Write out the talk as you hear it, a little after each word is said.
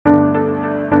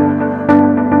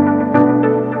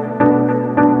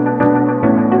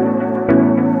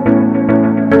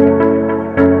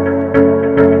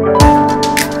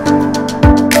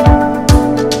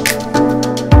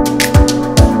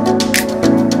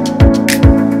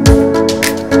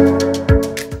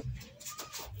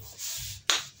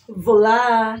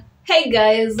Voila! Hey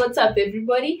guys, what's up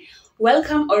everybody?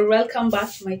 Welcome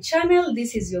back to my channel.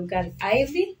 This is your girl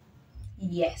Ivy.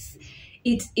 Yes,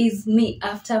 it is me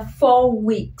after 4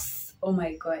 weeks. Oh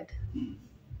my god.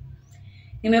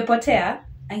 Nimepotea,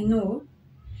 I know.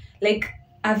 Like,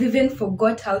 I've even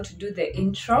forgot how to do the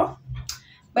intro.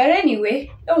 But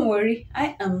anyway, don't worry,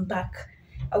 I am back.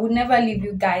 I would never leave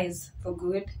you guys for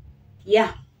good.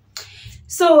 Yeah.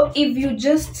 So if you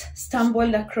just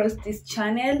stumbled across this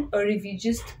channel, or if you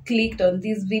just clicked on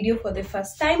this video for the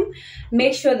first time,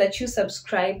 make sure that you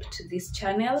subscribe to this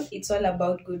channel. It's all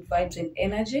about good vibes and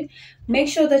energy. Make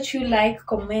sure that you like,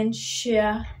 comment,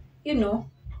 share,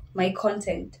 my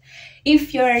content.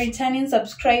 If you're a returning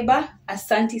subscriber,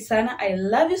 asante sana, I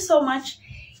love you so much.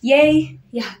 Yay.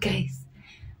 Yeah guys,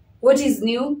 what is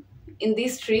new in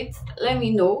these streets? Let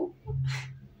me know.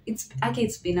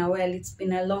 It's been a while, it's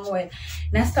been a long while.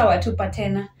 Nasta watupa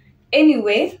tena.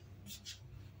 Anyway,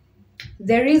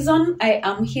 the reason I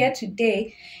am here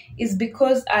today is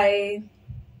because I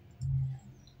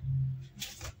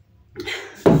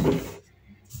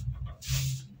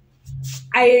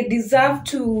deserve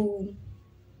to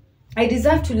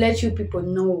let you people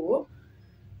know.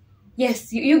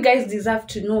 Yes, you guys deserve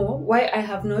to know why I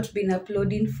have not been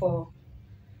uploading for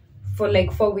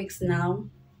like 4 weeks now.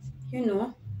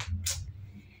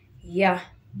 Yeah.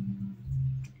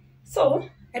 So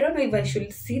I don't know if I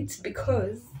should sit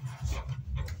because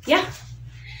yeah.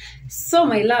 So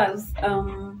my loves,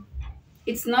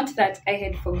 it's not that I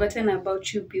had forgotten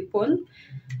about you people,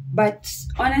 but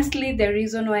honestly the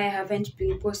reason why I haven't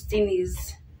been posting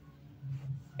is,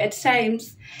 at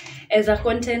times as a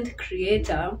content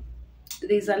creator,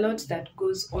 there's a lot that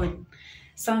goes on.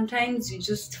 Sometimes you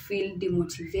just feel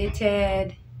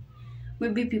demotivated.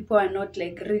 Maybe people are not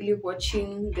like really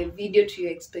watching the video to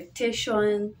your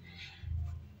expectation.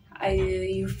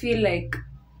 You feel like,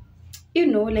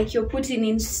 like you're putting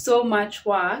in so much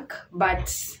work,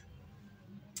 but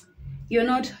you're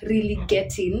not really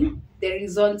getting the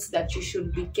results that you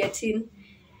should be getting.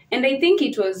 And I think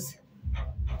it was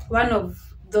one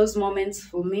of those moments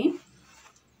for me.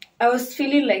 I was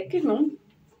feeling like,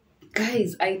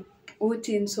 guys, I put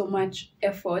in so much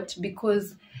effort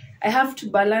because I have to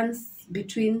balance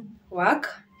between work,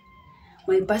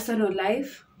 my personal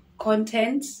life,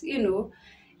 content,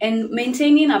 and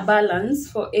maintaining a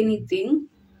balance for anything.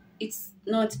 It's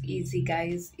not easy,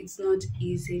 guys. It's not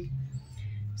easy.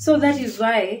 So that is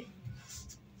why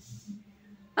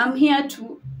I'm here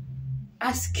to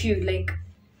ask you, like,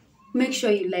 make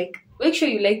sure you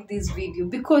like this video,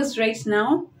 because right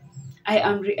now I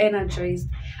am re-energized.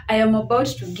 I am about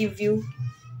to give you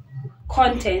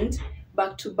content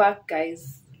back to back,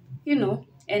 guys.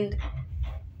 And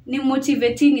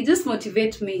just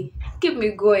motivate me, keep me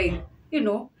going.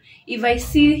 If I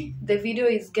see the video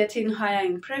is getting higher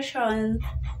impressions,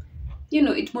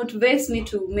 it motivates me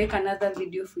to make another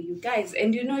video for you guys.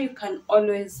 And you can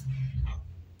always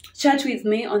chat with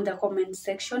me on the comment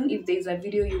section if there's a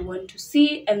video you want to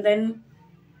see, and then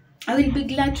I will be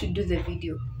glad to do the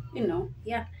video.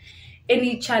 Yeah.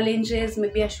 Any challenges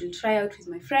maybe I should try out with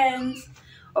my friends,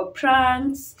 or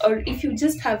pranks, or if you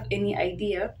just have any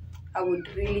idea, I would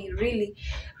really, really,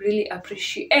 really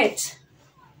appreciate.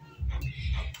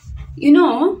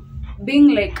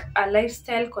 Being like a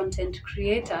lifestyle content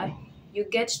creator, you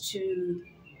get to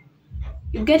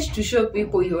show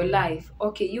people your life.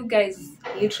 Okay, you guys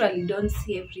literally don't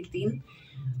see everything,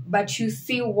 but you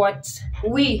see what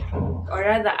I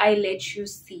let you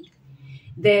see,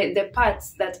 the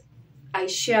parts that I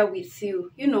share with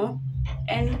you,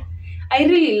 and I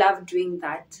really love doing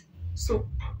that. So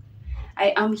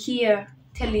I am here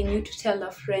telling you to tell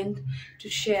a friend, to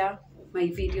share my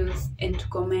videos, and to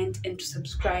comment and to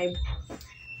subscribe.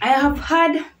 I have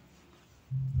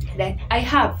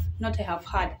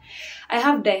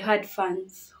die-hard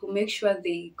fans who make sure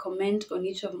they comment on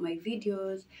each of my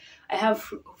videos. I have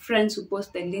friends who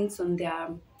post the links on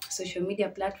their social media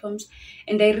platforms,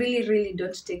 and I really, really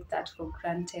don't take that for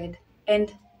granted.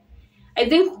 And I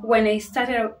think when I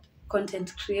started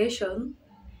content creation,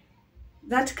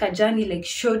 that Kajani like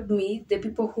showed me the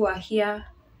people who are here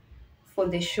for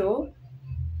the show,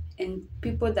 and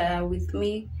people that are with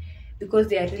me because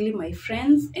they are really my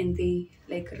friends and they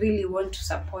like really want to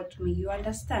support me. You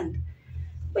understand?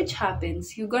 Which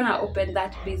happens, you're gonna open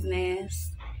that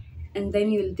business and then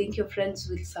you'll think your friends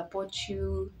will support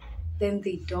you, then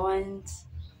they don't.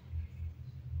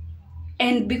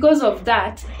 And because of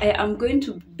that, I am going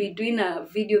to be doing a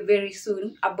video very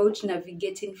soon about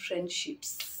navigating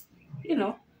friendships,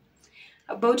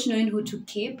 about knowing who to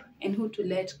keep and who to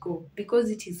let go,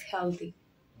 because it is healthy.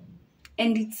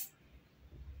 And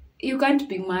you can't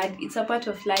be mad. It's a part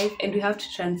of life, and we have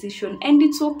to transition, and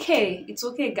it's okay. It's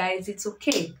okay, guys. It's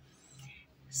okay.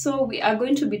 So we are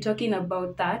going to be talking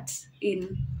about that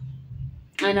in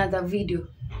another video.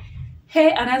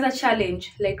 Hey, another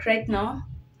challenge. Like right now,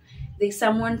 there's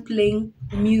someone playing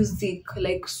music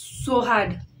like so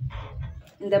hard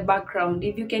in the background.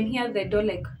 If you can hear the door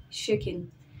like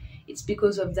shaking, it's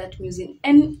because of that music.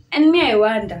 And me, I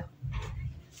wonder,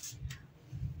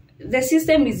 the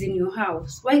system is in your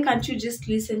house. Why can't you just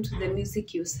listen to the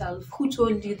music yourself? Who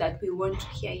told you that we want to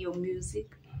hear your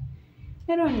music?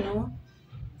 I don't know.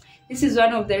 This is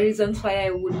one of the reasons why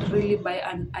I would really buy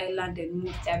an island and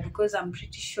move there, because I'm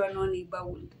pretty sure no neighbor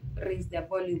will raise their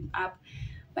volume up.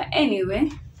 But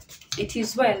anyway, it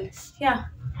is well. Yeah.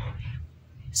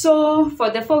 So for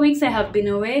the 4 weeks I have been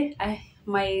away,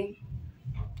 my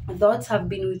thoughts have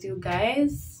been with you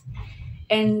guys,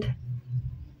 and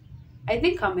I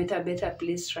think I'm at a better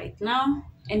place right now.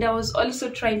 And I was also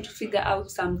trying to figure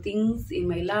out some things in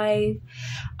my life.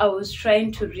 I was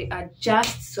trying to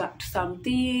readjust to some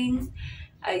things.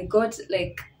 I got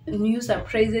like new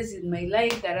surprises in my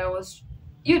life that I was,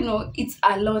 you know, it's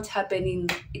a lot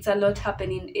happening. It's a lot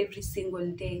happening every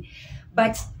single day.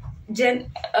 But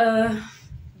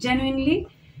genuinely,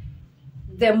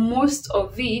 the most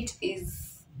of it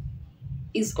is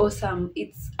awesome.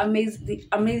 It's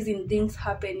amazing things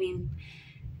happening.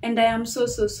 And I am so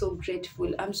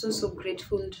grateful. I'm so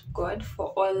grateful to God for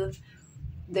all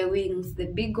the wins, the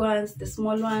big ones, the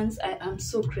small ones. I am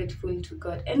so grateful to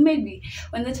God. And maybe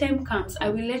when the time comes, I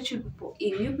will let you people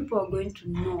in. You people are going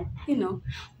to know, you know.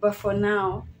 But for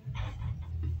now,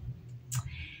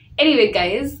 anyway,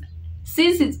 guys,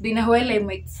 since it's been a while, I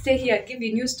might stay here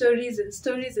giving you stories and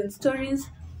stories and stories.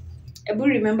 I will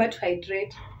remember to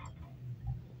hydrate.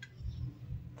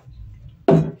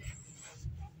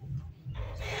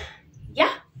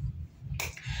 Yeah.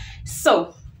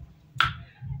 So,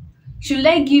 should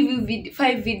I give you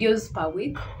 5 videos per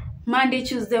week? Monday,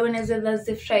 Tuesday, Wednesday,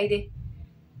 Thursday, Friday.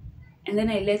 And then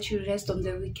I let you rest on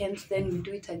the weekends. Then we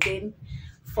do it again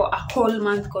for a whole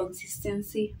month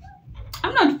consistency.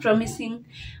 I'm not promising,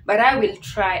 but I will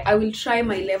try. I will try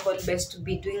my level best to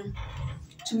be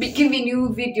giving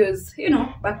you videos, you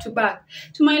know, back to back.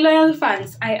 To my loyal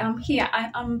fans, I am here.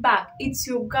 I am back. It's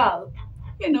your girl.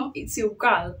 You know, it's your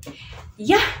girl.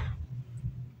 Yeah.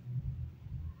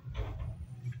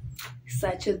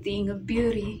 Such a thing of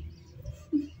beauty.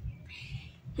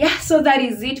 Yeah, so that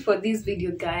is it for this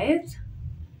video, guys.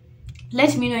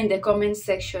 Let me know in the comment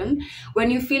section when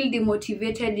you feel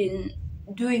demotivated in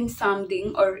doing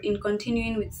something or in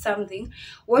continuing with something.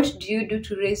 What do you do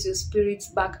to raise your spirits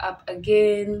back up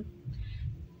again?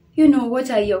 You know, what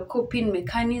are your coping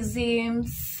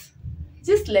mechanisms?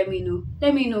 Just let me know,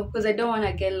 because I don't want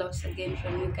to get lost again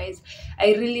from you guys.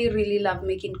 I really love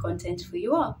making content for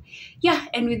you all. Yeah,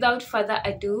 and without further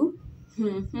ado,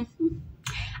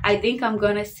 I think I'm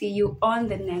gonna see you on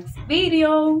the next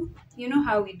video. You know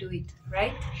how we do it,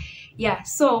 right? Yeah,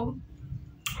 so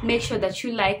make sure that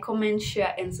you like, comment,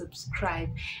 share, and subscribe.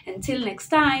 Until next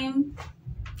time,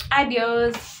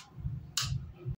 adios.